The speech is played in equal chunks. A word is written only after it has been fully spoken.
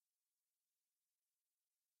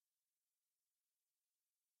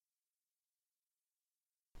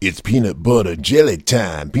It's peanut butter jelly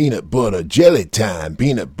time, peanut butter jelly time,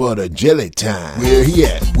 peanut butter jelly time. Where he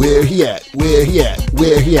at? Where he at? Where he at?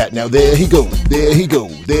 Where he at? Now there he go, there he go,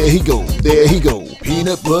 there he go, there he go.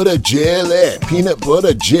 Peanut butter jelly, peanut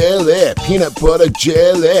butter jelly, peanut butter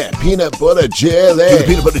jelly, peanut butter jelly. Do the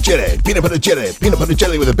peanut butter jelly, peanut butter jelly, peanut butter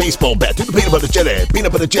jelly with a baseball bat. Do the peanut butter jelly,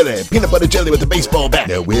 peanut butter jelly, peanut butter jelly with a baseball bat.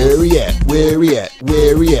 Now where he at? Where he at?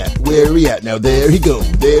 Where he at? Where he at? Now there he go,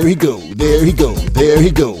 there he go, there he go, there he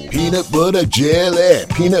go. Peanut butter jelly,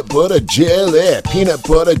 peanut butter jelly, peanut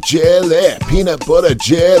butter jelly, peanut butter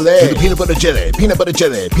jelly. Do the peanut butter jelly, peanut butter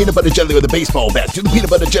jelly, peanut butter jelly with a baseball bat. Do the peanut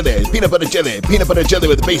butter jelly, peanut butter jelly, peanut butter jelly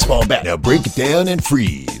with a baseball bat. Now break it down and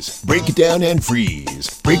freeze, break it down and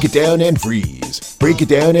freeze, break it down and freeze, break it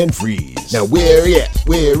down and freeze. Now where he at?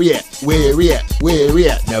 Where he at? Where he at? Where he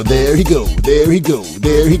at? Now there he go, there he go,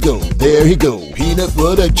 there he go, there he go. Peanut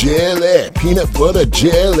butter jelly, peanut butter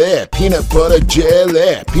jelly, peanut butter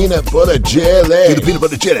jelly, peanut butter jelly. Do the peanut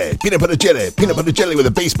butter jelly, peanut butter jelly, peanut butter jelly with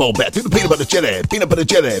a baseball bat. Do the peanut butter jelly, peanut butter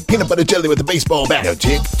jelly, peanut butter jelly with a baseball bat. Now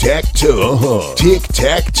tic tac toe, tic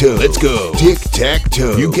tac toe. Let's go. Tic tac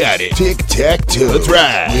toe. You got it. Tic tac toe. Let's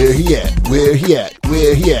ride. Where he at? Where he at?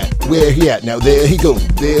 Where he at? Where he at? Now there he go,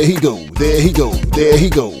 there he go, there he go, there he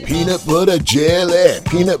go. Peanut butter jelly,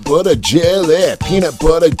 peanut butter jelly, peanut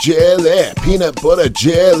butter jelly, peanut butter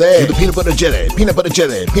jelly. Do the peanut butter jelly, peanut butter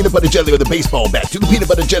jelly, peanut butter jelly with a baseball bat. Do the peanut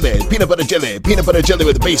butter jelly, peanut butter jelly, peanut butter jelly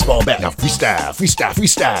with a baseball bat. Now freestyle, freestyle,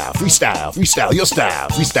 freestyle, freestyle, freestyle your style.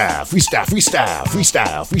 Freestyle, freestyle, freestyle,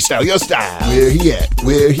 freestyle, freestyle your style. Where he at?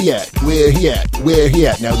 Where he at? Where he at? Where he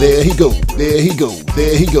at? Now there he go, there he go,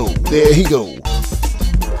 there he go, there he go.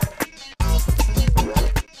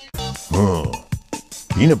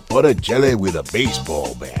 Peanut butter jelly with a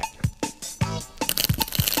baseball bat.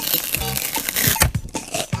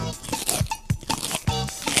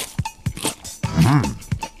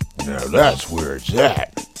 Now that's where it's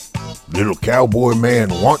at. Little cowboy man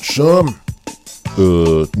want some?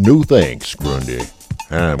 No thanks, Grundy.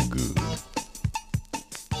 I'm good.